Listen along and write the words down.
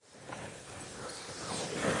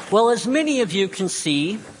Well, as many of you can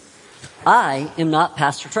see, I am not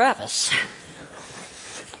Pastor Travis.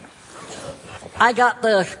 I got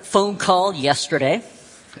the phone call yesterday.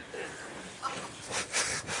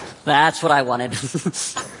 That's what I wanted.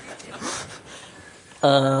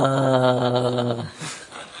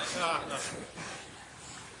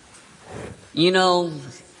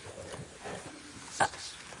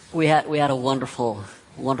 We had a wonderful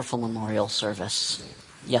memorial service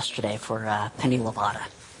yesterday for Penny Lavada.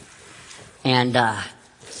 And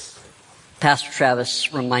Pastor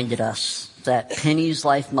Travis reminded us that Penny's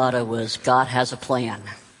life motto was, God has a plan,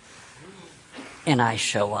 and I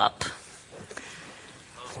show up.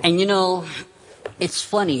 And it's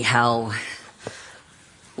funny how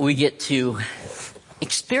we get to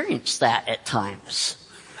experience that at times.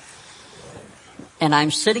 And I'm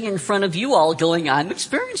sitting in front of you all going, I'm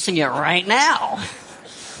experiencing it right now.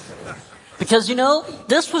 Because,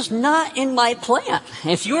 this was not in my plan.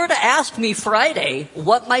 If you were to ask me Friday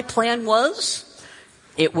what my plan was,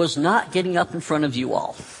 it was not getting up in front of you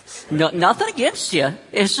all. No, nothing against you.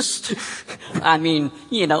 It's just,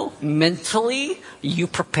 mentally, you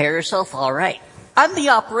prepare yourself all right. I'm the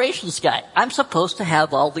operations guy. I'm supposed to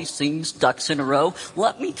have all these things, ducks in a row.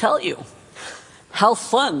 Let me tell you how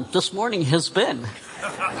fun this morning has been.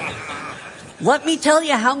 Let me tell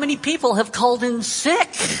you how many people have called in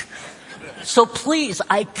sick. So please,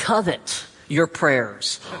 I covet your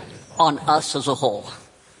prayers on us as a whole.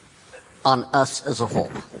 On us as a whole.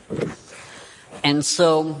 And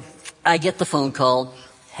so I get the phone call.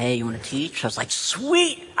 Hey, you want to teach? I was like,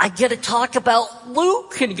 sweet, I get to talk about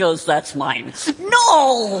Luke. And he goes, that's mine.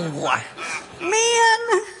 No!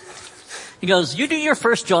 Man! He goes, you do your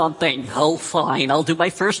First John thing. Oh, fine, I'll do my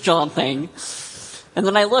First John thing. And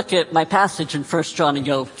then I look at my passage in First John and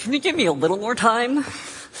go, can you give me a little more time?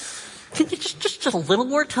 Can you just a little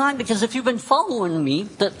more time? Because if you've been following me,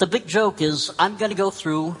 the big joke is I'm going to go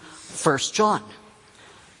through First John.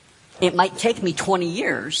 It might take me 20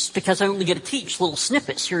 years because I only get to teach little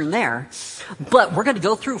snippets here and there. But we're going to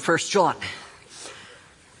go through First John.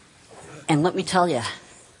 And let me tell you,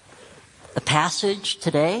 the passage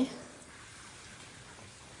today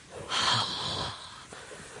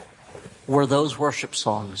were those worship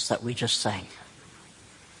songs that we just sang.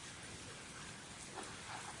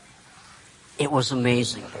 It was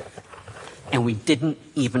amazing. And we didn't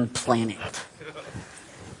even plan it.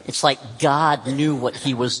 It's like God knew what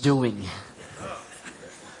he was doing.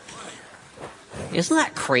 Isn't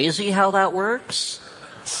that crazy how that works?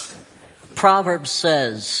 Proverbs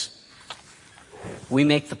says, we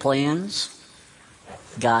make the plans,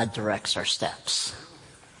 God directs our steps.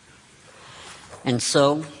 And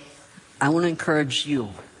so, I want to encourage you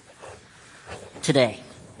today,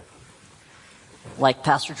 like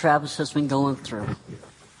Pastor Travis has been going through.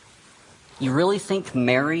 You really think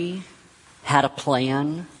Mary had a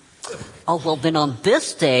plan? Oh, well, then on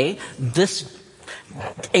this day, this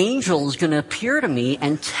angel is going to appear to me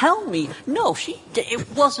and tell me, no, it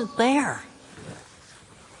wasn't there.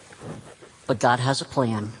 But God has a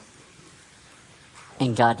plan.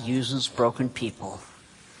 And God uses broken people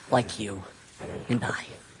like you and I.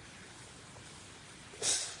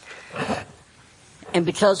 And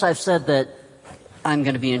because I've said that I'm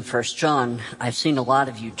going to be in 1 John, I've seen a lot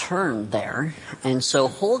of you turn there. And so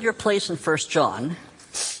hold your place in 1 John.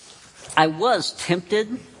 I was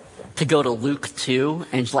tempted to go to Luke 2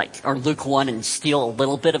 or Luke 1 and steal a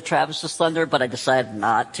little bit of Travis's thunder, but I decided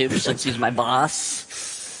not to since he's my boss.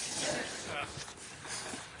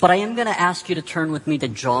 But I am going to ask you to turn with me to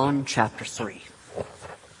John chapter 3.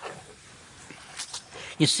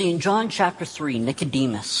 You see, in John chapter 3,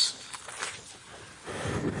 Nicodemus,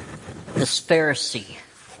 this Pharisee,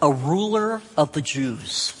 a ruler of the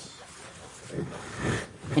Jews.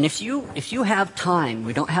 And if you have time,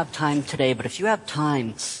 we don't have time today, but if you have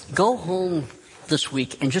time, go home this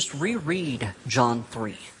week and just reread John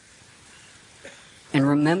 3. And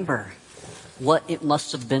remember what it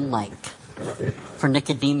must have been like for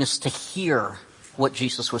Nicodemus to hear what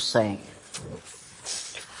Jesus was saying.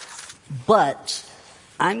 But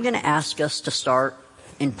I'm going to ask us to start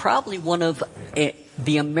in probably one of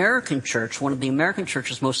the American church, one of the American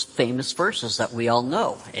church's most famous verses that we all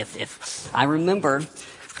know. If I remember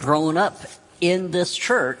growing up in this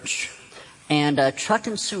church, and Chuck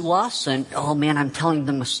and Sue Lawson, oh man, I'm telling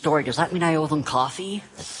them a story. Does that mean I owe them coffee?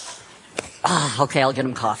 Okay, I'll get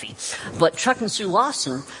them coffee. But Chuck and Sue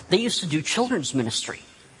Lawson, they used to do children's ministry.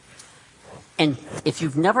 And if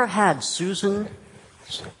you've never had Susan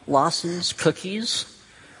Lawson's cookies,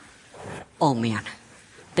 oh man,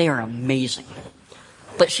 they are amazing.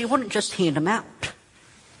 But she wouldn't just hand them out.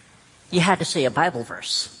 You had to say a Bible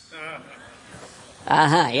verse.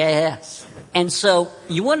 Yeah. And so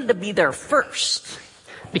you wanted to be there first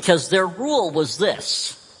because their rule was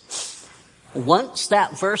this. Once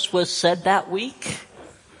that verse was said that week,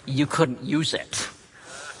 you couldn't use it.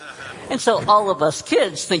 And so all of us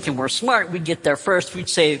kids, thinking we're smart, we'd get there first, we'd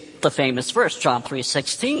say the famous verse, John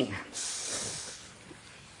 3:16.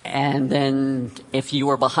 And then if you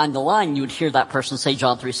were behind the line, you would hear that person say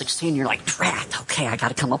John 3:16. You're like, drat, okay, I got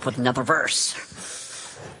to come up with another verse.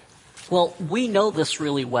 Well, we know this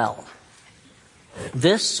really well.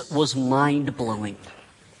 This was mind-blowing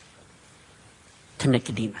to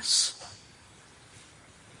Nicodemus.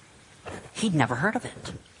 He'd never heard of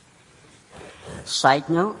it. Side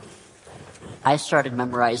note, I started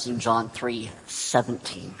memorizing John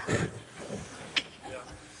 3:17.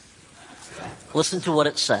 Listen to what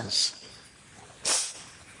it says.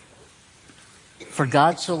 For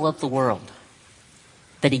God so loved the world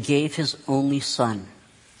that he gave his only Son,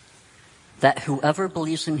 that whoever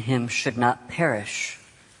believes in him should not perish,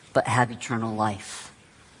 but have eternal life.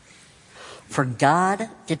 For God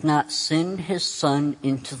did not send his Son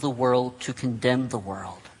into the world to condemn the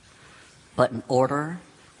world, but in order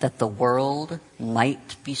that the world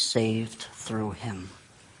might be saved through him.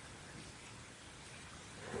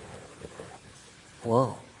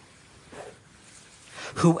 Whoa.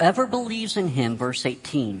 Whoever believes in him, verse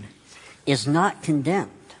 18, is not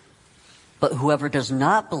condemned, but whoever does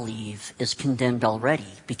not believe is condemned already,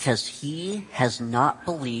 because he has not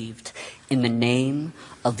believed in the name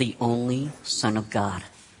of the only Son of God.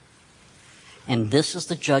 And this is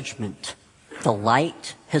the judgment. The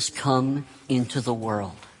light has come into the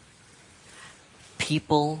world.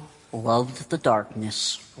 People loved the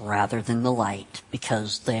darkness rather than the light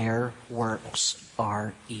because their works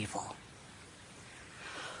are evil.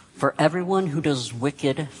 For everyone who does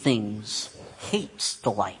wicked things hates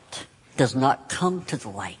the light, does not come to the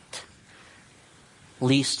light,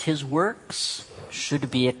 lest his works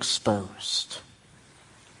should be exposed.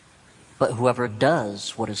 But whoever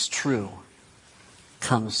does what is true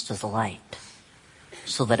comes to the light,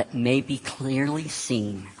 so that it may be clearly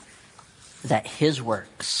seen that his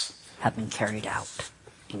works have been carried out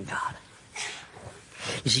in God.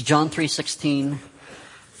 You see, John 3:16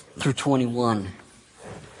 through 21.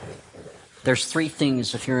 There's three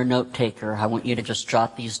things, if you're a note taker, I want you to just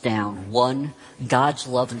jot these down. One, God's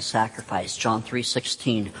love and sacrifice. John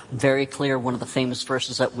 3:16. Very clear, one of the famous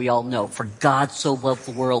verses that we all know. For God so loved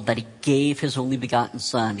the world that he gave his only begotten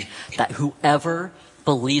Son, that whoever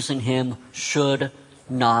believes in him should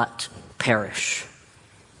not perish.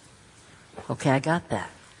 Okay, I got that.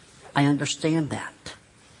 I understand that.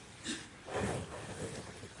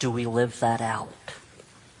 Do we live that out?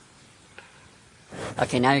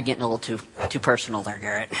 Okay, now you're getting a little too personal there,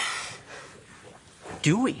 Garrett.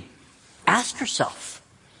 Do we? Ask yourself.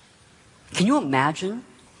 Can you imagine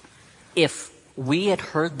if we had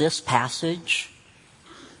heard this passage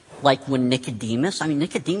like when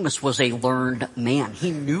Nicodemus was a learned man.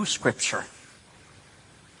 He knew Scripture.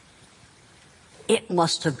 It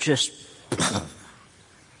must have just,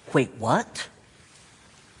 wait, what?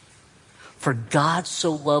 For God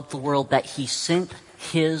so loved the world that he sent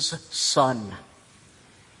his Son.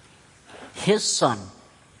 His Son.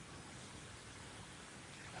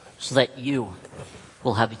 So that you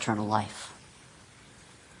will have eternal life.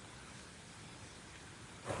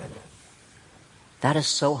 That is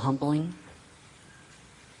so humbling.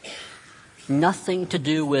 Nothing to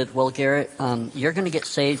do with, well, Garrett, you're going to get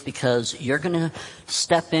saved because you're going to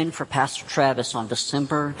step in for Pastor Travis on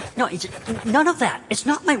December. No, none of that. It's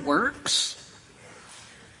not my works.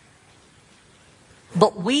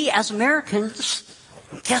 But we as Americans,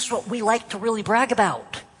 guess what we like to really brag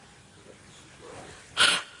about?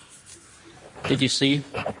 Did you see?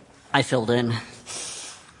 I filled in.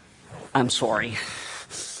 I'm sorry.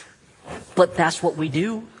 But that's what we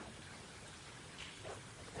do.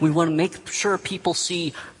 We want to make sure people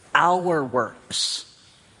see our works.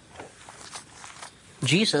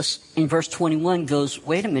 Jesus, in verse 21, goes,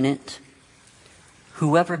 wait a minute.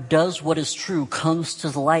 Whoever does what is true comes to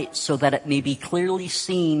the light so that it may be clearly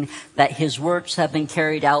seen that his works have been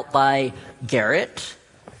carried out by Garrett?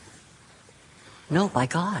 No, by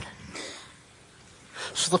God.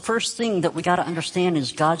 So the first thing that we got to understand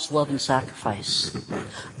is God's love and sacrifice.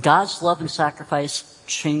 God's love and sacrifice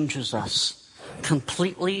changes us.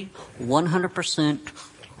 Completely, 100%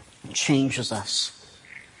 changes us.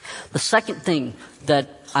 The second thing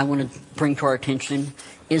that I want to bring to our attention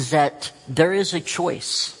is that there is a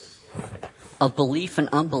choice of belief and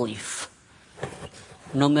unbelief.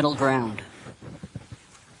 No middle ground.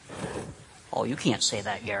 Oh, you can't say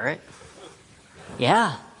that, Garrett.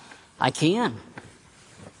 Yeah, I can.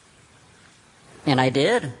 And I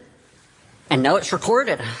did. And now it's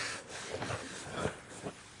recorded.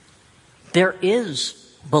 There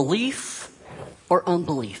is belief or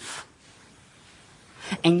unbelief.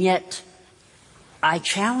 And yet, I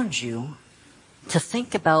challenge you to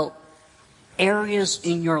think about areas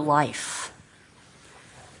in your life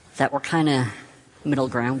that we're kind of middle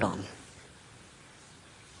ground on.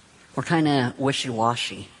 We're kind of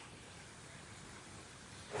wishy-washy.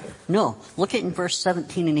 No, look at in verse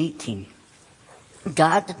 17 and 18.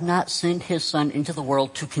 God did not send his Son into the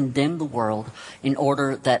world to condemn the world in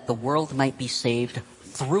order that the world might be saved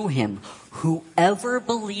through him. Whoever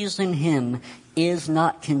believes in him is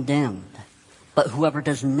not condemned. But whoever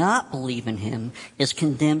does not believe in him is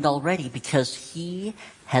condemned already because he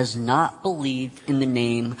has not believed in the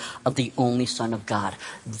name of the only Son of God.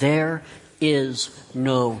 There is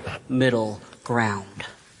no middle ground.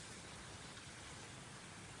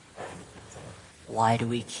 Why do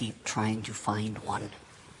we keep trying to find one?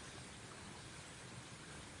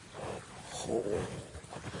 Oh.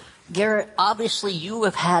 Garrett, obviously you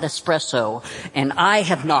have had espresso, and I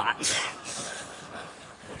have not.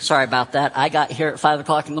 Sorry about that. I got here at 5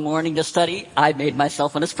 o'clock in the morning to study. I made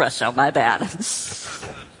myself an espresso. My bad.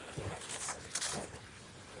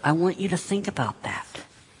 I want you to think about that.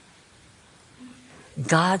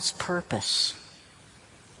 God's purpose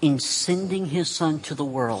in sending his Son to the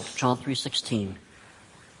world, John 3:16,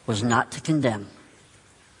 was not to condemn,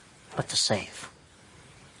 but to save.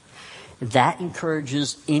 That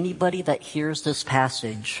encourages anybody that hears this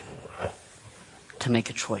passage to make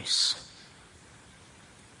a choice.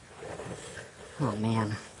 Oh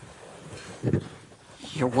man,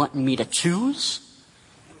 you're wanting me to choose?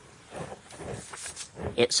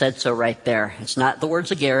 It said so right there. It's not the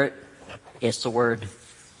words of Garrett, it's the word.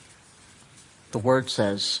 The word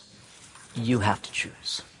says, you have to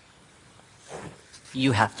choose.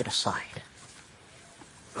 You have to decide.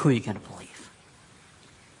 Who are you going to believe?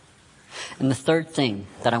 And the third thing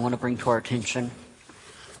that I want to bring to our attention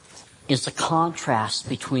is the contrast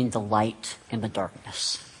between the light and the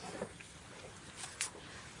darkness.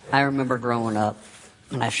 I remember growing up,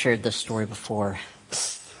 and I've shared this story before,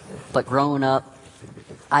 but growing up,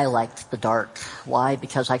 I liked the dark. Why?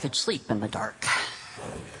 Because I could sleep in the dark.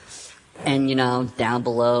 And, down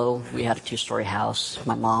below, we had a 2-story house.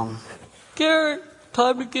 My mom, Garrett,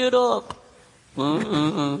 time to get up.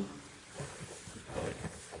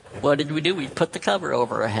 What did we do? We put the cover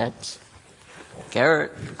over our heads.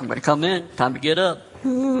 Garrett, I'm going to come in. Time to get up.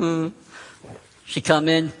 She come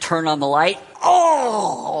in, turn on the light.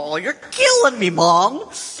 Oh, you're killing me,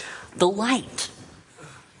 Mom. The light.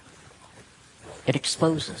 It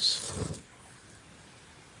exposes.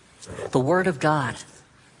 The Word of God.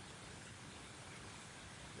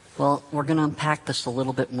 Well, we're going to unpack this a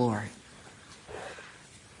little bit more.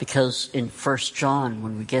 Because in 1 John,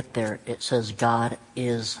 when we get there, it says God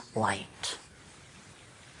is light.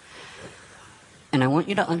 And I want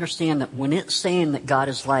you to understand that when it's saying that God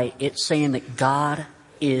is light, it's saying that God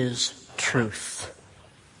is truth.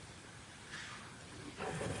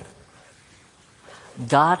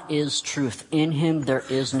 God is truth. In him there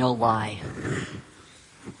is no lie.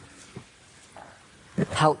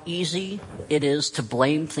 How easy it is to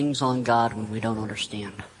blame things on God when we don't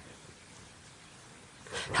understand.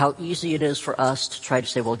 How easy it is for us to try to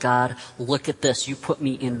say, well, God, look at this. You put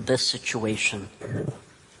me in this situation.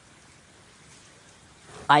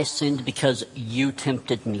 I sinned because you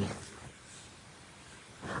tempted me.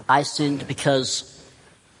 I sinned because,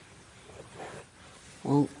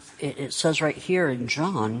 well, it says right here in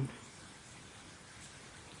John,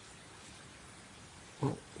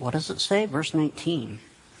 well, what does it say? Verse 19.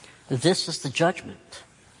 This is the judgment.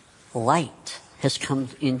 Light has come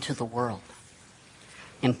into the world.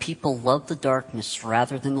 And people love the darkness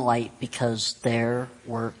rather than the light because their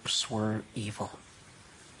works were evil.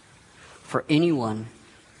 For anyone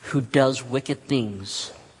who does wicked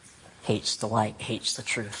things hates the light, hates the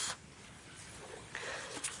truth.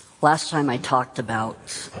 Last time I talked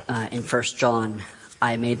about, in 1 John,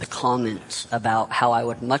 I made the comment about how I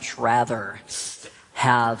would much rather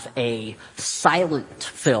have a silent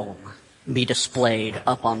film be displayed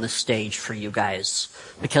up on the stage for you guys.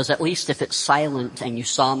 Because at least if it's silent and you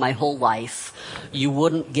saw my whole life, you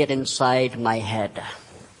wouldn't get inside my head.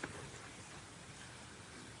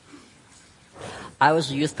 I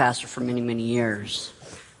was a youth pastor for many, many years.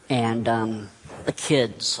 And the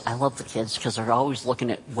kids, I love the kids because they're always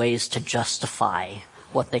looking at ways to justify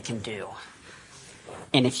what they can do.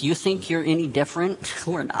 And if you think you're any different,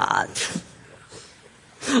 we're not.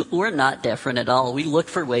 We're not different at all. We look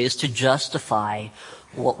for ways to justify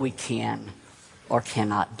what we can or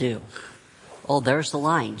cannot do. Oh, there's the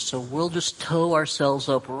line. So we'll just toe ourselves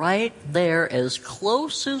up right there as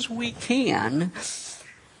close as we can.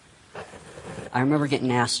 I remember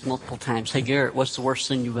getting asked multiple times, hey Garrett, what's the worst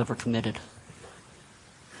sin you've ever committed?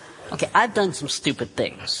 Okay, I've done some stupid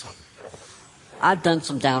things. I've done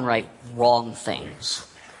some downright wrong things.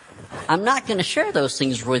 I'm not going to share those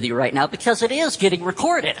things with you right now because it is getting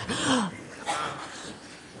recorded.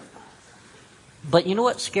 But you know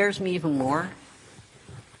what scares me even more?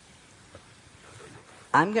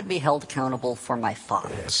 I'm going to be held accountable for my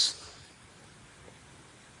thoughts.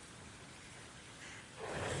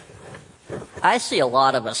 I see a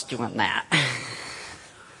lot of us doing that.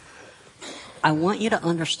 I want you to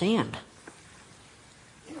understand.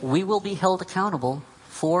 We will be held accountable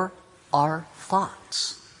for our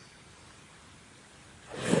thoughts.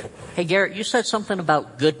 Hey Garrett, you said something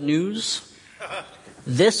about good news.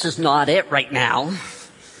 This is not it right now.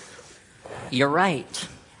 You're right.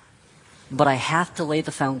 But I have to lay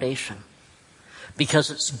the foundation. Because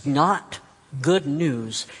it's not good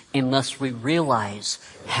news unless we realize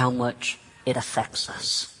how much it affects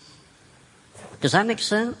us. Does that make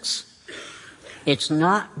sense? It's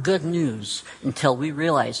not good news until we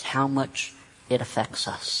realize how much it affects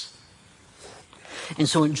us. And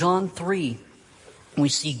so in John 3, we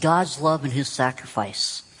see God's love and His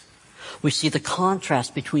sacrifice. We see the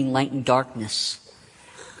contrast between light and darkness.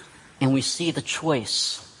 And we see the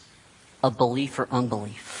choice of belief or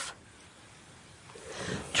unbelief.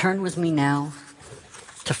 Turn with me now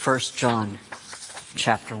to 1 John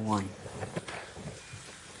chapter 1.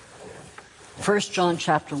 1 John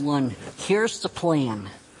chapter 1, here's the plan.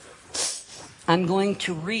 I'm going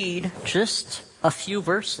to read just a few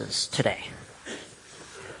verses today.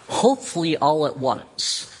 Hopefully all at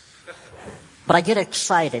once. But I get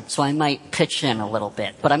excited, so I might pitch in a little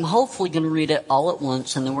bit. But I'm hopefully going to read it all at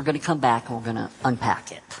once, and then we're going to come back and we're going to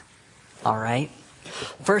unpack it. All right?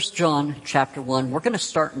 1 John chapter 1, we're going to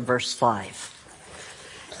start in verse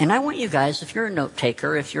 5. And I want you guys, if you're a note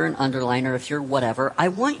taker, if you're an underliner, if you're whatever, I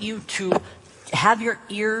want you to have your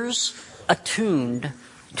ears attuned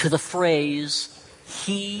to the phrase,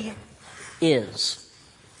 He is.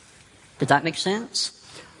 Did that make sense?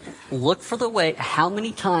 Look for the way, how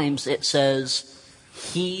many times it says,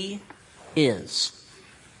 He is.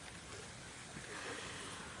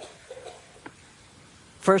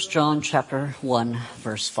 1 John chapter 1,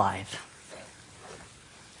 verse 5.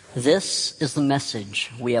 This is the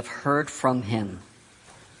message we have heard from Him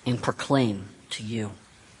and proclaim to you.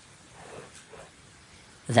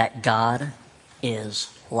 That God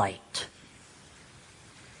is light.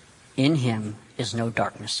 In Him is no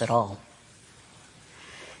darkness at all.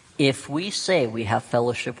 If we say we have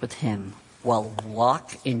fellowship with Him while we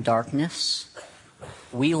walk in darkness,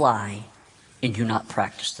 we lie and do not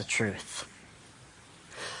practice the truth.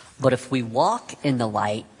 But if we walk in the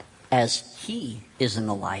light as He is in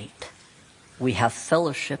the light, we have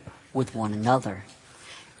fellowship with one another.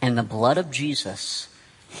 And the blood of Jesus,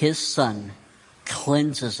 His Son,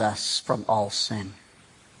 cleanses us from all sin.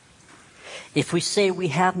 If we say we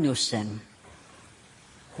have no sin,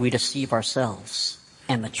 we deceive ourselves,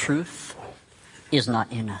 and the truth is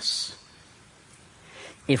not in us.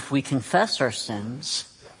 If we confess our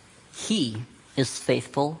sins, He is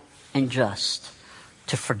faithful and just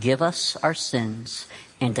to forgive us our sins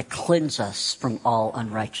and to cleanse us from all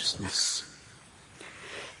unrighteousness.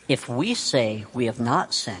 If we say we have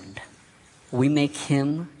not sinned, we make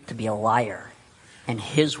Him to be a liar, and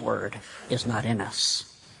His word is not in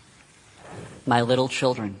us. My little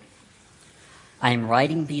children, I am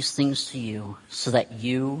writing these things to you so that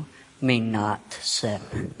you may not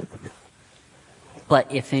sin.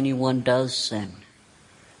 But if anyone does sin,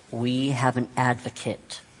 we have an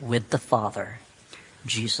advocate with the Father,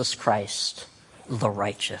 Jesus Christ, the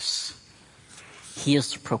righteous. He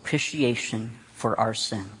is the propitiation for our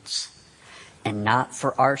sins, and not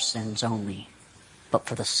for our sins only, but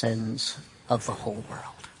for the sins of the whole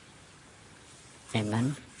world.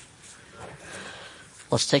 Amen.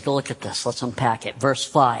 Let's take a look at this. Let's unpack it. Verse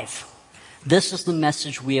 5. This is the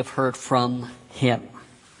message we have heard from Him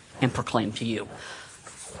and proclaim to you.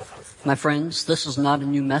 My friends, this is not a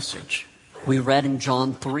new message. We read in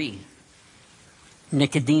John 3.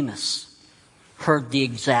 Nicodemus heard the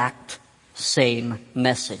exact same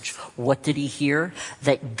message. What did he hear?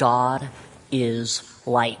 That God is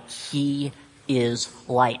light. He is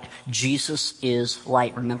light. Jesus is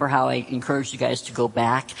light. Remember how I encouraged you guys to go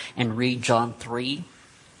back and read John 3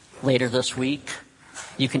 later this week?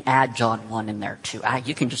 You can add John 1 in there too.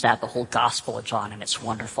 You can just add the whole Gospel of John and it's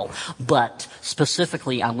wonderful. But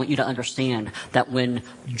specifically, I want you to understand that when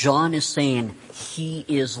John is saying he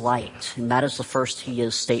is light, and that is the first he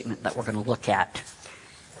is statement that we're going to look at,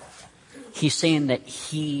 he's saying that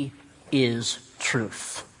he is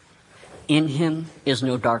truth. In him is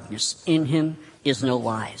no darkness. In him is no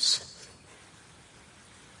lies.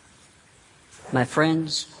 My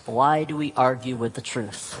friends, why do we argue with the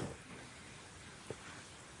truth?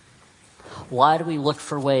 Why do we look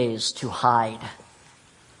for ways to hide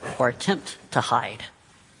or attempt to hide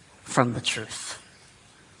from the truth?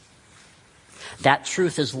 That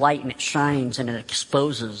truth is light and it shines and it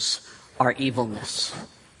exposes our evilness.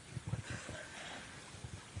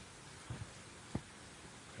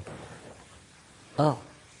 Oh.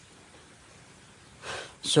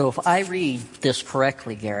 So if I read this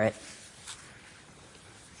correctly, Garrett,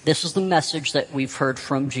 this is the message that we've heard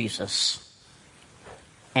from Jesus,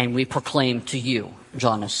 and we proclaim to you,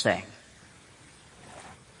 John is saying.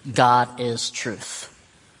 God is truth.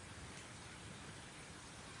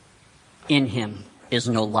 In him is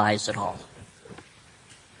no lies at all.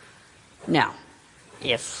 Now,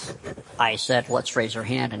 if I said, let's raise our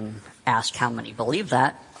hand and ask how many believe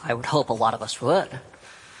that, I would hope a lot of us would.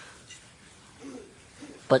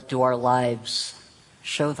 But do our lives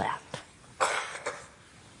show that?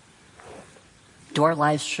 Do our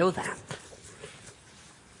lives show that?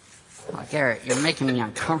 Oh, Garrett, you're making me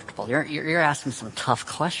uncomfortable. You're asking some tough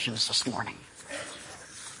questions this morning.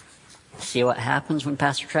 See what happens when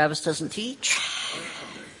Pastor Travis doesn't teach?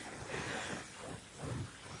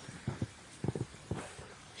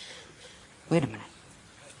 Wait a minute.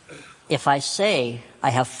 If I say I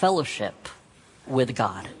have fellowship with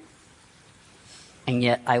God, and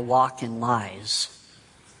yet I walk in lies,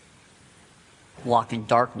 walk in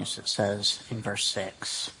darkness, it says in verse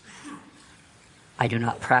 6. I do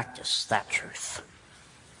not practice that truth.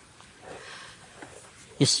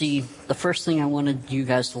 You see, the first thing I wanted you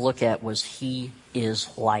guys to look at was he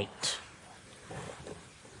is light.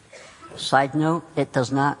 Side note, it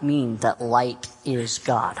does not mean that light is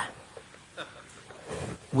God.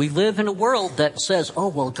 We live in a world that says, oh,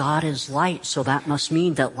 well, God is light, so that must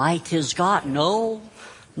mean that light is God. No.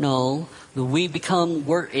 We become,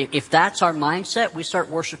 if that's our mindset, we start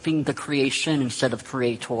worshiping the creation instead of the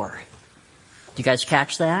creator. Do you guys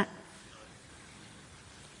catch that?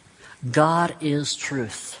 God is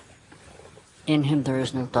truth. In him there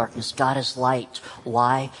is no darkness. God is light.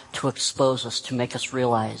 Why? To expose us, to make us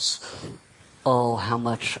realize, oh, how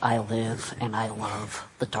much I live and I love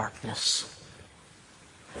the darkness.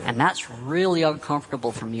 And that's really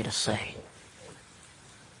uncomfortable for me to say.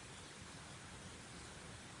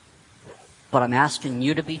 But I'm asking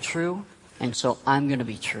you to be true, and so I'm going to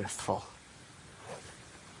be truthful.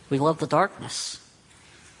 We love the darkness.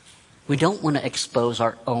 We don't want to expose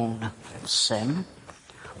our own sin.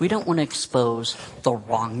 We don't want to expose the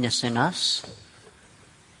wrongness in us.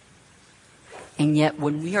 And yet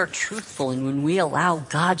when we are truthful and when we allow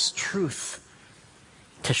God's truth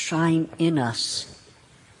to shine in us,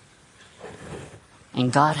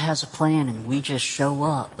 and God has a plan and we just show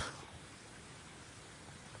up,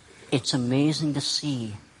 it's amazing to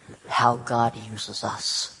see how God uses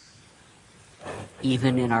us,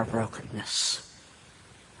 even in our brokenness.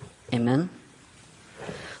 Amen?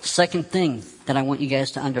 Second thing that I want you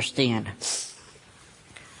guys to understand.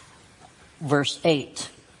 Verse 8.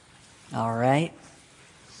 All right?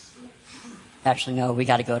 Actually, no, we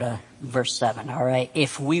got to go to verse 7. All right?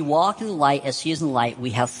 If we walk in the light as he is in the light,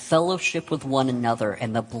 we have fellowship with one another,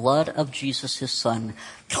 and the blood of Jesus, his son,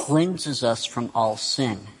 cleanses us from all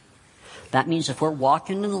sin. That means if we're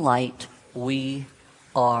walking in the light, we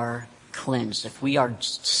are cleansed. If we are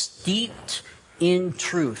steeped in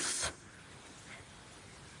truth,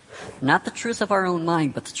 not the truth of our own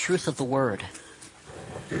mind, but the truth of the Word,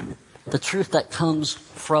 the truth that comes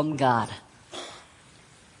from God,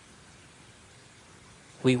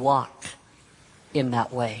 we walk in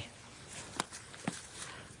that way.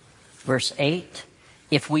 Verse 8,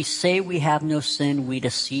 if we say we have no sin, we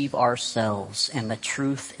deceive ourselves, and the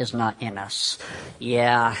truth is not in us.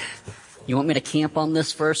 Yeah, you want me to camp on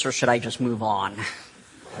this verse, or should I just move on?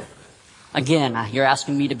 Again, you're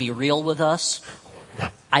asking me to be real with us.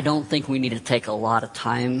 I don't think we need to take a lot of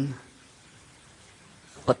time,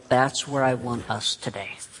 but that's where I want us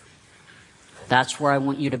today. That's where I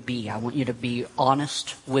want you to be. I want you to be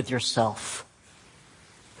honest with yourself.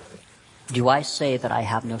 Do I say that I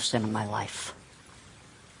have no sin in my life?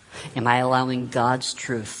 Am I allowing God's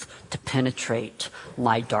truth to penetrate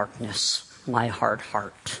my darkness, my hard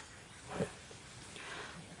heart?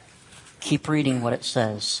 Keep reading what it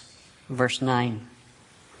says. Verse 9.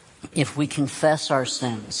 If we confess our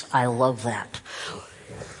sins, I love that.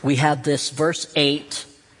 We have this verse 8,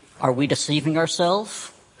 are we deceiving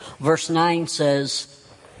ourselves? Verse 9 says,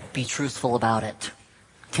 be truthful about it.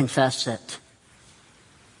 Confess it.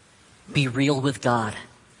 Be real with God.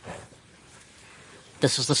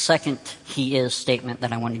 This is the second He is statement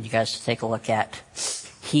that I wanted you guys to take a look at.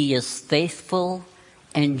 He is faithful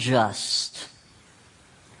and just.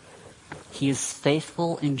 He is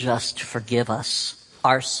faithful and just to forgive us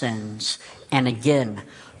our sins and again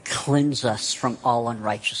cleanse us from all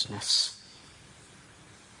unrighteousness.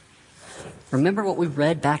 Remember what we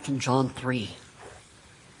read back in John 3.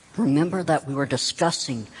 Remember that we were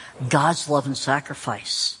discussing God's love and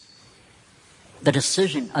sacrifice. The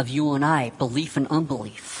decision of you and I, belief and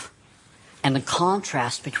unbelief. And the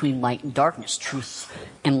contrast between light and darkness, truth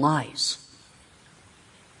and lies.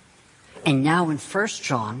 And now in 1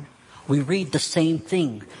 John, we read the same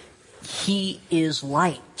thing. He is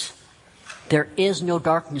light. There is no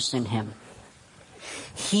darkness in Him.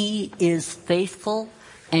 He is faithful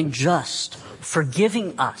and just,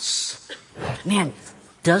 forgiving us. Man,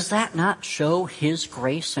 does that not show His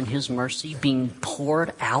grace and His mercy being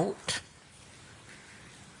poured out?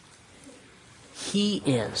 He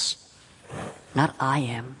is. Not I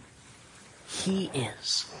am. He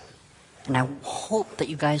is. And I hope that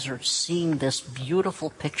you guys are seeing this beautiful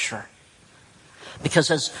picture.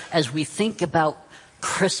 Because as we think about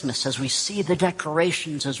Christmas, as we see the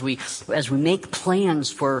decorations, as we make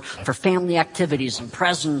plans for family activities and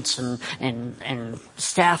presents and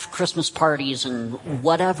staff Christmas parties and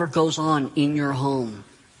whatever goes on in your home,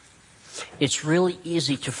 it's really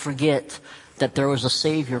easy to forget that there was a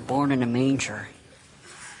Savior born in a manger.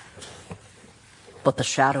 But the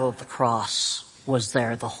shadow of the cross was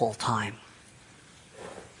there the whole time.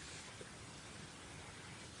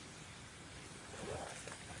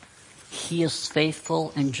 He is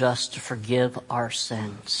faithful and just to forgive our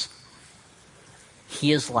sins.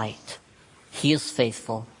 He is light. He is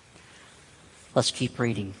faithful. Let's keep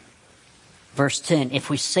reading. Verse 10, if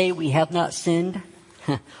we say we have not sinned,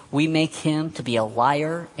 we make Him to be a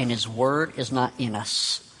liar, and His word is not in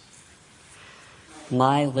us.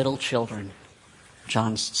 My little children,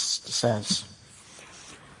 John says,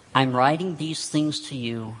 I'm writing these things to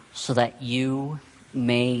you so that you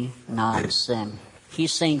may not sin.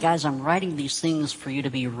 He's saying, guys, I'm writing these things for you to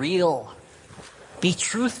be real. Be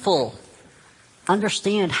truthful.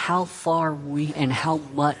 Understand how far we and how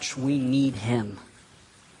much we need Him.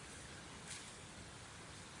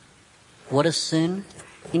 What is sin?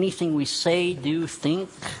 Anything we say, do, think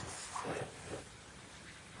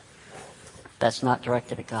that's not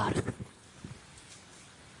directed at God.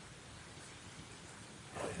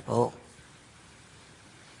 Oh.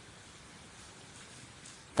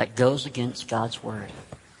 That goes against God's word,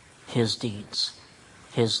 His deeds,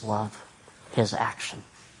 His love, His action.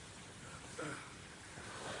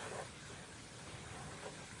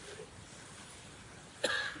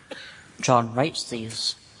 John writes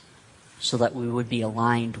these so that we would be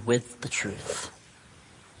aligned with the truth,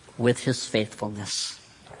 with His faithfulness,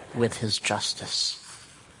 with His justice.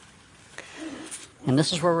 And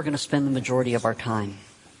this is where we're going to spend the majority of our time.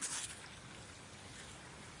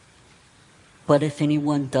 But if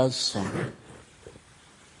anyone does sin,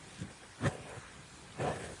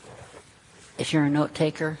 if you're a note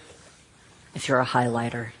taker, if you're a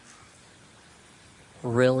highlighter,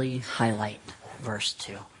 really highlight verse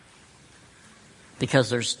 2. Because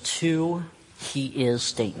there's two He is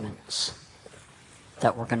statements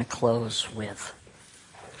that we're going to close with.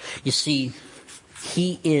 You see,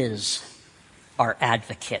 He is our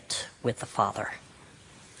advocate with the Father.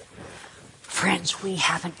 Friends, we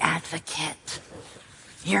have an advocate.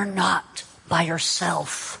 You're not by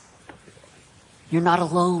yourself. You're not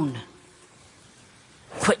alone.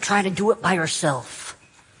 Quit trying to do it by yourself.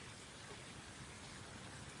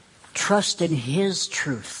 Trust in His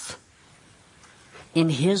truth, in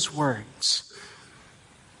His words,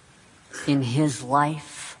 in His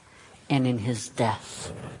life, and in His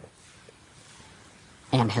death,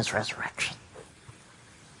 and His resurrection.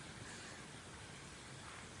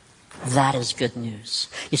 That is good news.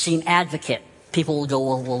 You see, an advocate, people will go,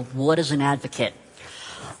 well, what is an advocate?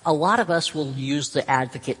 A lot of us will use the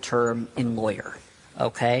advocate term in lawyer,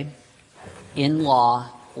 okay? In law,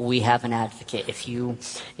 we have an advocate. If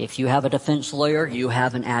you have a defense lawyer, you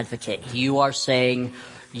have an advocate. You are saying,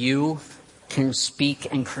 you can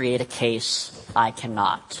speak and create a case, I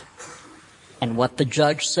cannot. And what the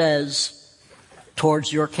judge says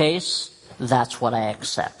towards your case, that's what I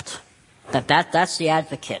accept. That's the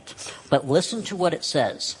advocate. But listen to what it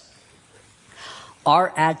says.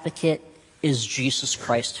 Our advocate is Jesus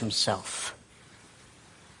Christ Himself.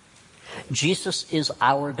 Jesus is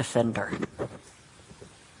our defender.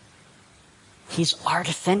 He's our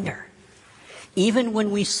defender. Even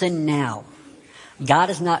when we sin now, God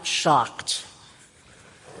is not shocked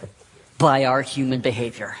by our human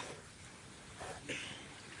behavior.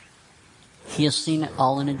 He has seen it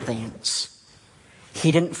all in advance.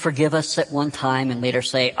 He didn't forgive us at one time and later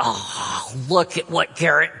say, "Oh, look at what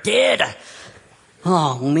Garrett did.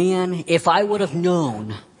 Oh man, if I would have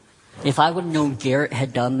known Garrett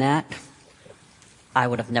had done that, I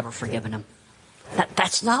would have never forgiven him."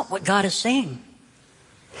 That's not what God is saying.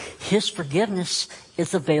 His forgiveness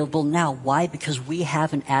is available now. Why? Because we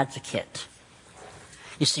have an advocate.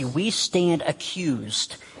 You see, we stand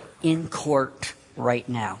accused in court right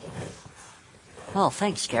now. Oh,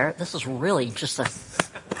 thanks, Garrett. This is really just a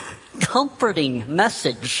comforting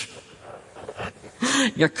message.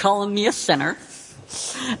 You're calling me a sinner,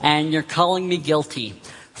 and you're calling me guilty.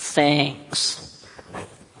 Thanks.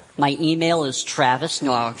 My email is Travis.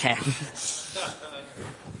 No, okay.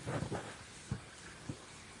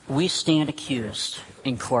 We stand accused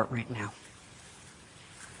in court right now.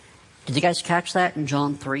 Did you guys catch that in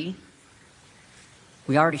John 3?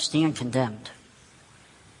 We already stand condemned.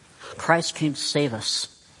 Christ came to save us.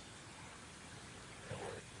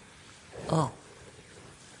 Oh.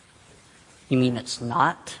 You mean it's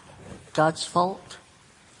not God's fault?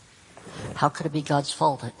 How could it be God's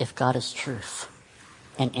fault if God is truth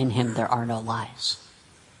and in him there are no lies?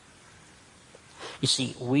 You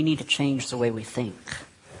see, we need to change the way we think.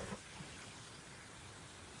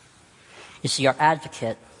 You see, our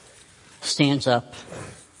advocate stands up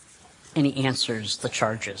and he answers the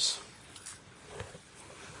charges.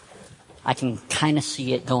 I can kind of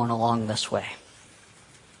see it going along this way.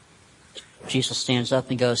 Jesus stands up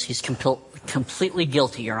and goes, "He's completely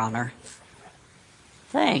guilty, Your Honor."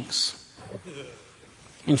 Thanks.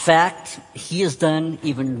 In fact, he has done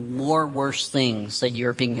even more worse things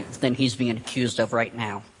than he's being accused of right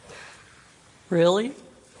now. Really?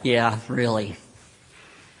 Yeah, really.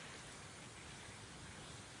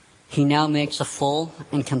 He now makes a full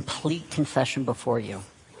and complete confession before you.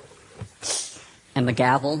 And the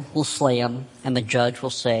gavel will slay him, and the judge will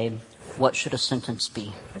say, "What should a sentence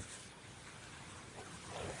be?"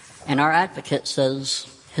 And our advocate says,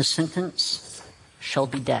 his sentence shall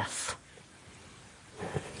be death.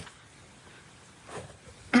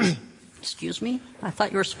 Excuse me? I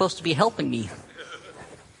thought you were supposed to be helping me.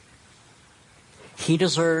 He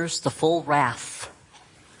deserves the full wrath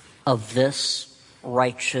of this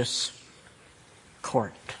righteous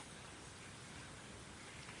court.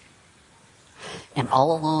 And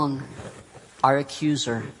all along, our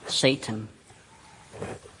accuser, Satan,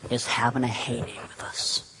 is having a heyday with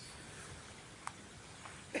us.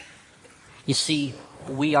 You see,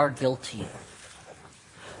 we are guilty.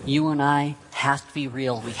 You and I have to be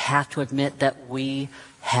real. We have to admit that we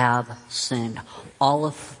have sinned. All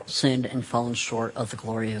have sinned and fallen short of the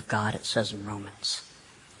glory of God, it says in Romans.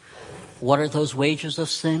 What are those wages of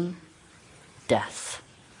sin? Death.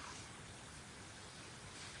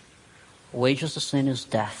 Wages of sin is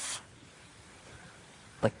death.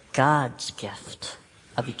 But God's gift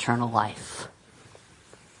of eternal life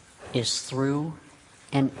is through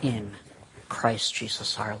and in Christ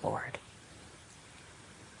Jesus our Lord.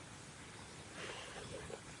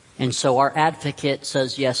 And so our advocate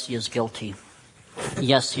says, yes, he is guilty.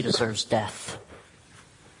 Yes, he deserves death.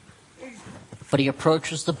 But he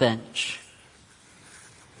approaches the bench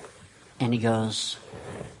and he goes,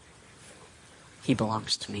 "He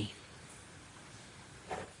belongs to me.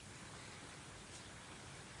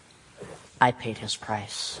 I paid his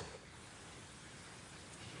price.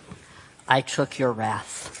 I took your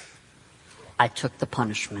wrath. I took the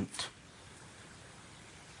punishment.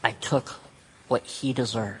 I took what he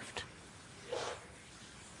deserved.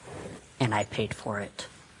 And I paid for it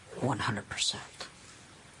 100%.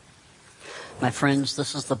 My friends,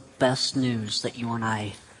 this is the best news that you and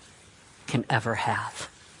I can ever have.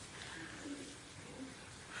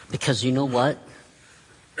 Because you know what?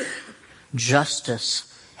 Justice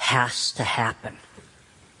has to happen.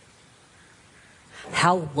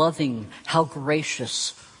 How loving, how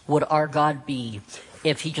gracious would our God be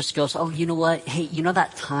if he just goes, "Oh, you know what? Hey, you know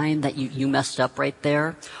that time that you messed up right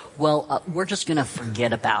there? Well, we're just going to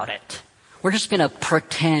forget about it. We're just going to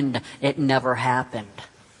pretend it never happened."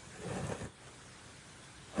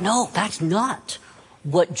 No, that's not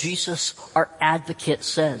what Jesus, our advocate,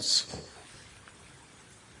 says.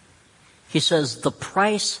 He says, the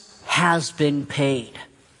price has been paid.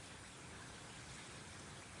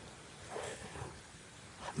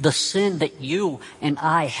 The sin that you and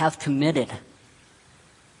I have committed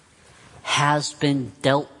has been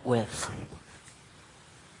dealt with.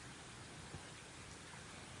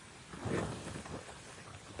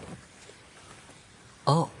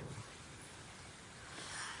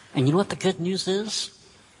 And you know what the good news is?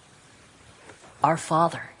 Our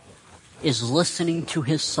Father is listening to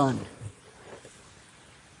his Son.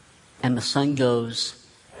 And the Son goes,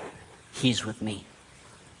 he's with me.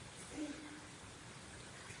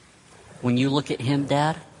 When you look at him,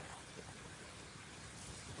 Dad,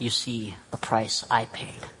 you see the price I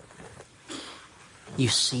paid. You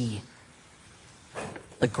see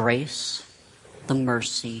the grace, the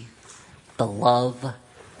mercy, the love,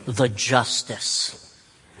 the justice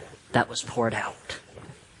that was poured out.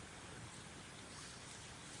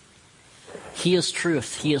 He is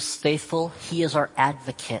truth. He is faithful. He is our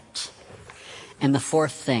advocate. And the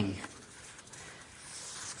fourth thing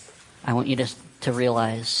I want you to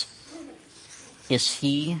realize is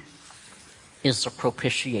he is the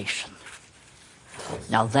propitiation.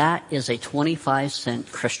 Now that is a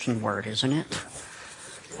 25-cent Christian word, isn't it?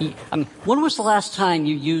 I mean, when was the last time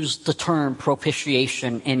you used the term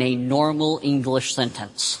propitiation in a normal English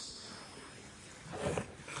sentence?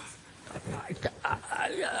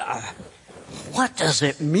 What does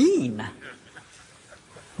it mean?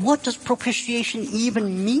 What does propitiation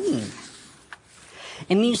even mean?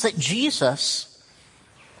 It means that Jesus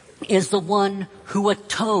is the one who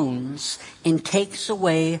atones and takes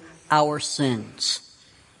away our sins.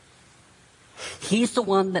 He's the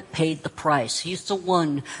one that paid the price. He's the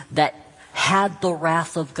one that had the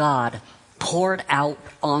wrath of God poured out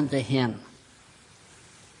onto him.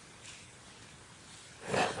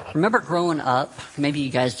 Remember growing up, maybe you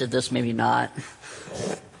guys did this, maybe not,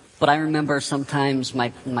 but I remember sometimes my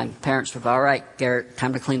parents would go, all right, Garrett,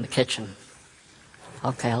 time to clean the kitchen.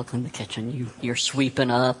 Okay, I'll clean the kitchen. You're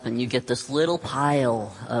sweeping up and you get this little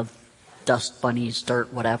pile of dust bunnies,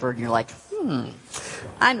 dirt, whatever, and you're like,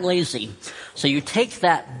 I'm lazy. So you take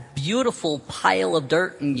that beautiful pile of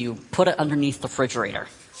dirt and you put it underneath the refrigerator.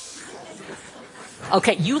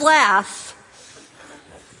 Okay, you laugh,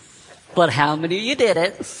 but how many of you did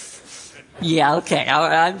it? Yeah, okay,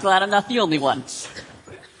 I'm glad I'm not the only one.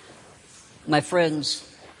 My friends,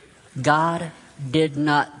 God did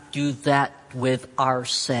not do that with our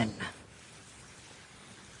sin.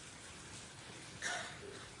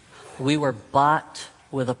 We were bought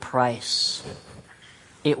with a price.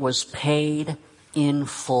 It was paid in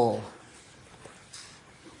full.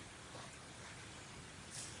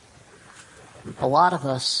 A lot of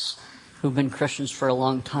us who've been Christians for a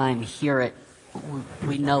long time hear it.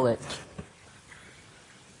 We know it.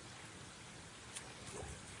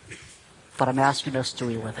 But I'm asking us, do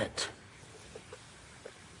we live it?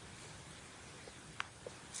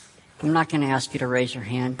 I'm not going to ask you to raise your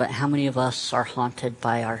hand, but how many of us are haunted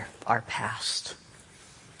by our past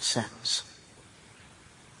sins?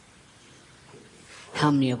 How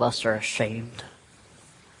many of us are ashamed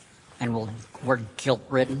and we're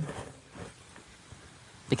guilt-ridden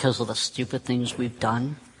because of the stupid things we've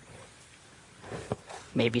done?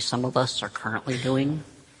 Maybe some of us are currently doing.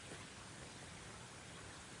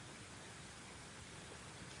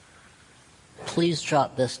 Please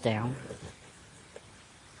jot this down.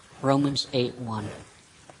 Romans 8:1.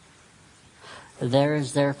 There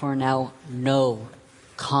is therefore now no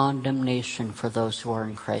condemnation for those who are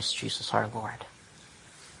in Christ Jesus our Lord.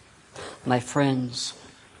 My friends,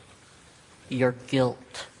 your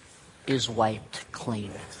guilt is wiped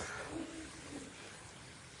clean.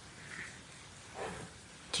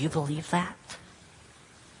 Do you believe that?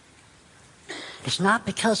 It's not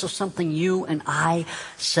because of something you and I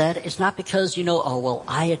said. It's not because,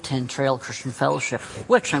 I attend Trail Christian Fellowship,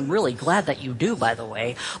 which I'm really glad that you do, by the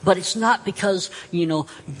way. But it's not because,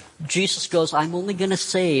 Jesus goes, I'm only going to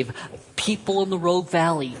save people in the Rogue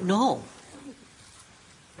Valley. No.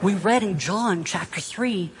 We read in John chapter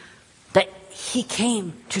 3 that he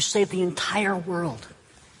came to save the entire world.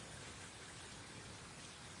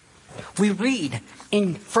 We read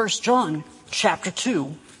in 1 John chapter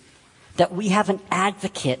 2 that we have an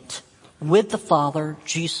advocate with the Father,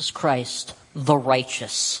 Jesus Christ, the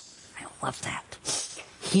righteous. I love that.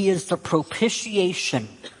 He is the propitiation.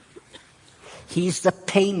 He's the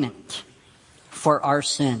payment for our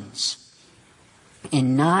sins.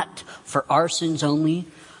 And not for our sins only,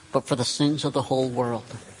 but for the sins of the whole world.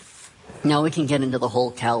 Now we can get into the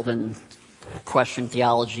whole Calvin question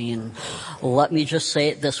theology, and let me just say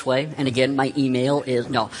it this way. And again, my email is,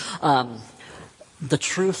 the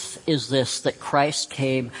truth is this, that Christ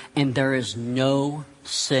came and there is no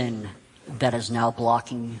sin that is now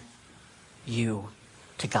blocking you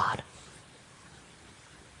to God.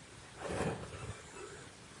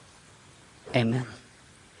 Amen.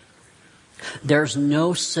 There's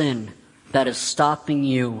no sin that is stopping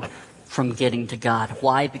you from getting to God.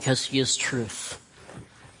 Why? Because he is truth.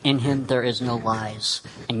 In him there is no lies.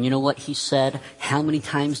 And you know what he said? How many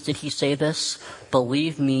times did he say this?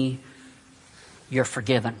 Believe me, you're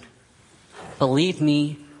forgiven. Believe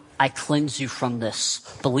me, I cleanse you from this.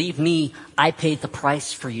 Believe me, I paid the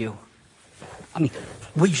price for you. I mean,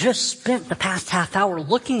 we just spent the past half hour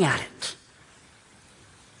looking at it.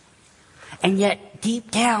 And yet, deep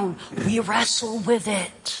down, we wrestle with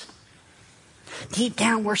it. Deep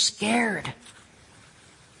down, we're scared.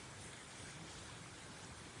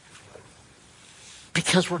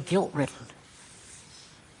 Because we're guilt-ridden.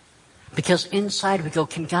 Because inside we go,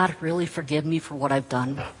 can God really forgive me for what I've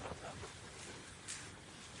done?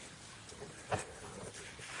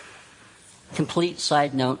 Complete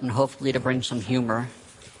side note, and hopefully to bring some humor.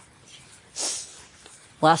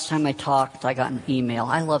 Last time I talked, I got an email.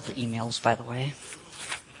 I love the emails, by the way.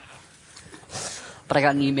 But I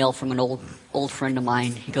got an email from an old friend of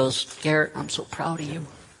mine. He goes, Garrett, I'm so proud of you.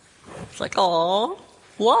 It's like, oh,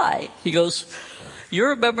 why? He goes, you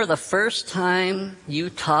remember the first time you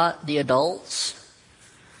taught the adults?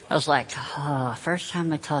 I was like, first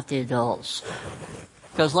time I taught the adults.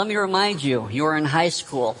 He goes, let me remind you, you were in high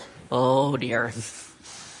school. Oh dear.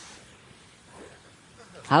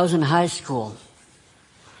 I was in high school.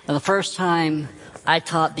 And the first time I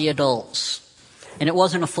taught the adults, and it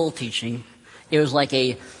wasn't a full teaching, it was like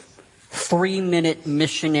a 3-minute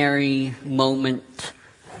missionary moment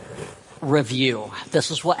review. This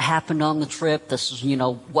is what happened on the trip. This is,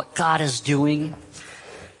 what God is doing.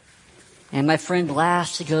 And my friend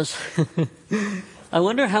laughs. He goes, I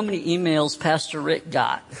wonder how many emails Pastor Rick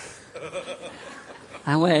got.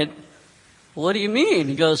 I went, what do you mean?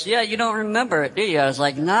 He goes, yeah, you don't remember it, do you? I was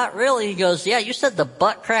like, not really. He goes, yeah, you said the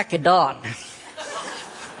butt crack of dawn.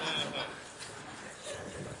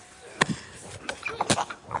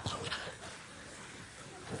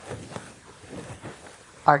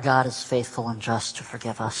 Our God is faithful and just to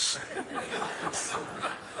forgive us.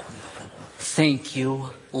 Thank you,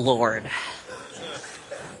 Lord.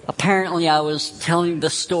 Apparently, I was telling the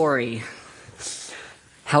story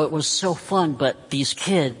how it was so fun, but these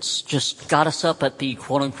kids just got us up at the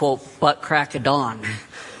quote-unquote butt crack of dawn.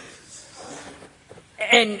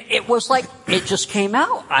 And it was like, it just came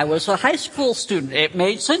out. I was a high school student. It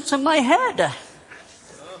made sense in my head.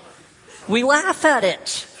 We laugh at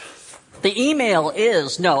it. The email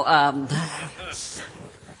is, but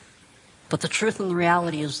the truth and the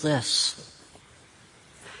reality is this.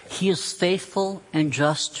 He is faithful and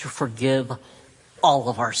just to forgive all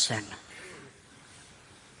of our sin.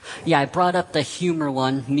 Yeah, I brought up the humor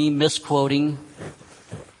one, me misquoting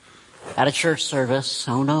at a church service.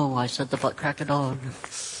 Oh no, I said the butt crack of dawn.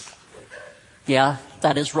 Yeah,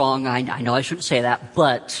 that is wrong. I know I shouldn't say that,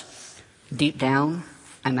 but deep down,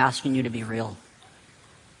 I'm asking you to be real.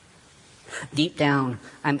 Deep down,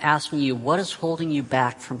 I'm asking you, what is holding you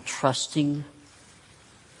back from trusting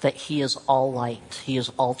that He is all light, He is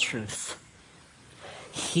all truth?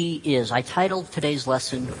 He is. I titled today's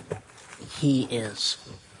lesson, He is.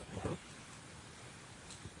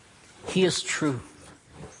 He is true.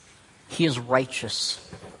 He is righteous.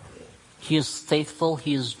 He is faithful.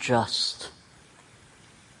 He is just.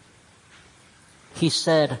 He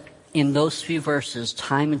said in those few verses,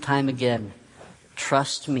 time and time again,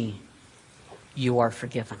 trust me, you are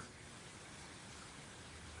forgiven.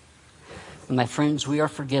 And my friends, we are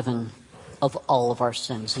forgiven of all of our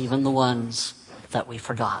sins, even the ones that we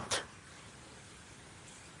forgot.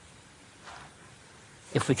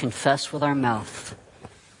 If we confess with our mouth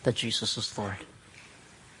that Jesus is Lord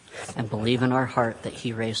and believe in our heart that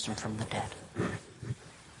He raised Him from the dead.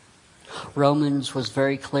 Romans was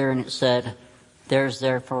very clear, and it said, there's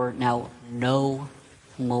therefore now no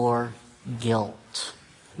more guilt,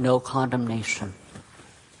 no condemnation.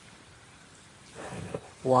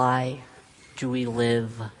 Why do we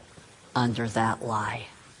live under that lie?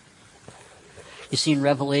 You see, in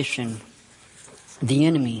Revelation, the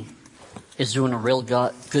enemy is doing a real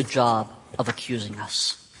good job of accusing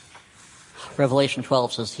us. Revelation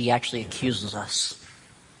 12 says he actually accuses us.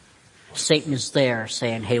 Satan is there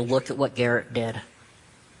saying, hey, look at what Garrett did.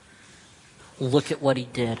 Look at what he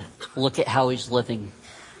did. Look at how he's living.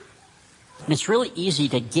 And it's really easy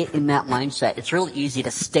to get in that mindset. It's really easy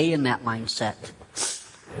to stay in that mindset.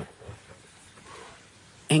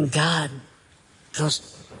 And God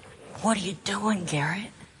goes, what are you doing,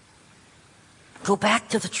 Garrett? Go back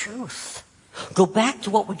to the truth. Go back to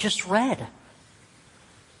what we just read.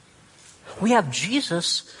 We have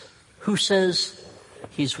Jesus who says,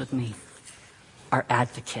 He's with me, our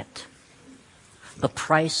advocate. The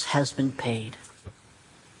price has been paid.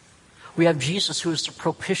 We have Jesus who is the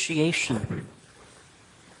propitiation.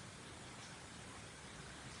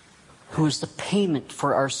 who is the payment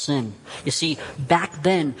for our sin. You see, back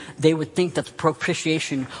then, they would think that the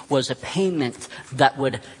propitiation was a payment that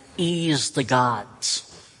would ease the gods.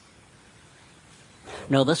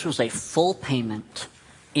 No, this was a full payment,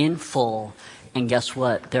 in full, and guess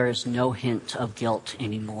what? There is no hint of guilt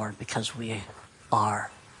anymore because we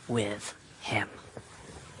are with him.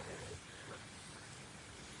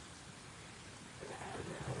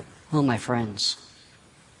 Oh, my friends,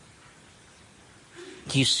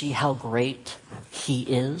 do you see how great he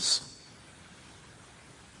is?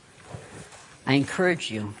 I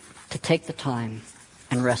encourage you to take the time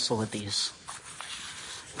and wrestle with these.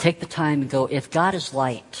 Take the time and go, if God is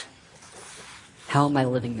light, how am I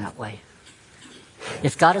living that way?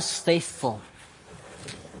 If God is faithful,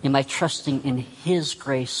 am I trusting in his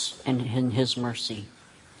grace and in his mercy?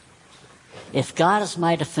 If God is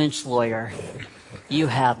my defense lawyer, you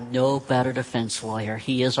have no better defense lawyer.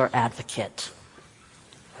 He is our advocate.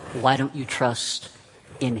 Why don't you trust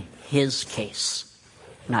in his case,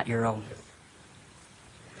 not your own?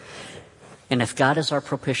 And if God is our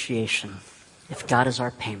propitiation, if God is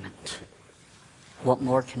our payment, what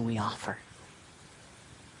more can we offer?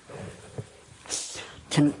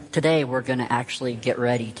 Today we're going to actually get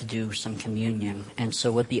ready to do some communion. And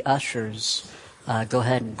so with the ushers, go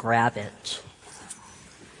ahead and grab it.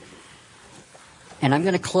 And I'm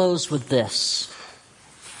going to close with this.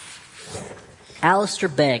 Alistair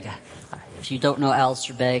Begg. If you don't know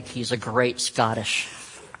Alistair Begg, he's a great Scottish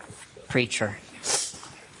preacher.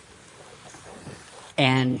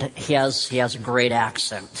 And he has a great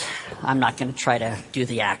accent. I'm not going to try to do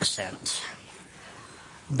the accent.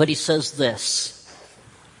 But he says this: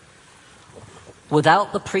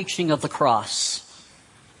 without the preaching of the cross,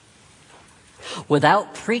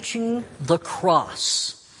 without preaching the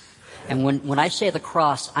cross, and when I say the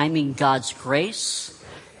cross, I mean God's grace,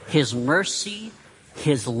 his mercy,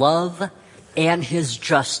 his love, and his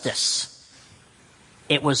justice.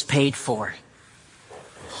 It was paid for.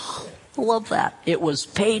 I love that. It was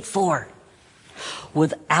paid for.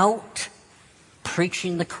 Without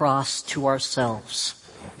preaching the cross to ourselves,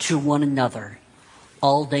 to one another,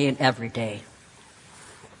 all day and every day,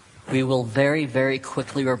 we will very, very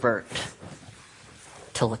quickly revert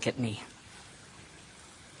to look at me.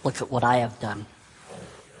 Look at what I have done.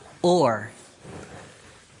 Or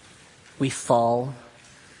we fall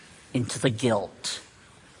into the guilt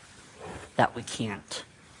that we can't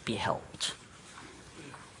be helped.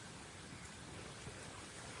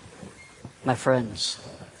 My friends,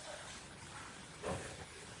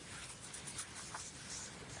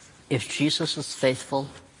 if Jesus is faithful,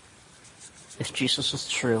 if Jesus is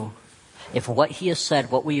true, if what he has said,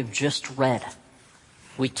 what we have just read,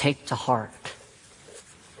 we take to heart,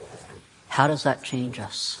 how does that change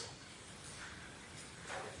us?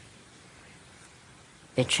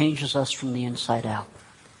 It changes us from the inside out.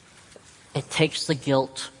 It takes the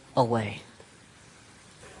guilt away.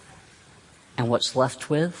 And what's left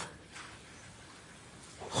with?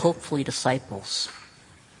 Hopefully disciples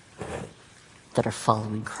that are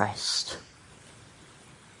following Christ.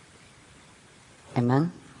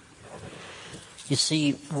 Amen? You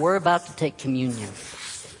see, we're about to take communion.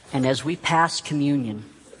 And as we pass communion,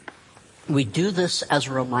 we do this as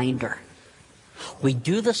a reminder. We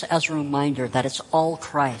do this as a reminder that it's all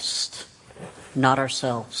Christ, not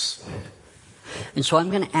ourselves. And so I'm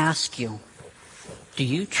going to ask you, do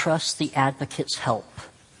you trust the advocate's help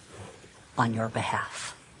on your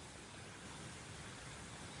behalf?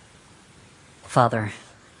 Father,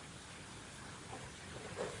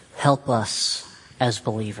 help us as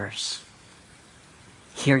believers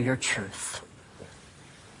hear your truth,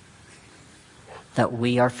 that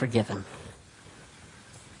we are forgiven,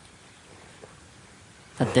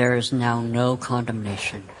 that there is now no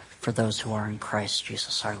condemnation for those who are in Christ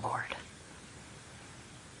Jesus our Lord,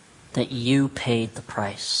 that you paid the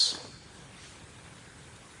price.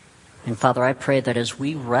 And Father, I pray that as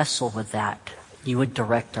we wrestle with that, you would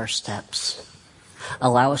direct our steps.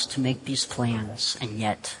 Allow us to make these plans and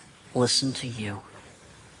yet listen to you.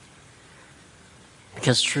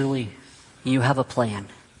 Because truly, you have a plan,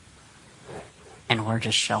 and we're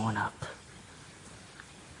just showing up.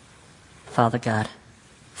 Father God,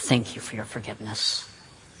 thank you for your forgiveness,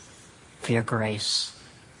 for your grace,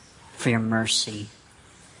 for your mercy,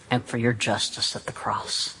 and for your justice at the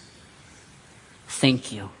cross.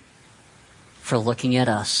 Thank you for looking at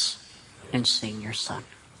us and seeing your Son.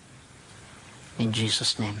 In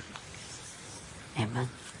Jesus' name, amen.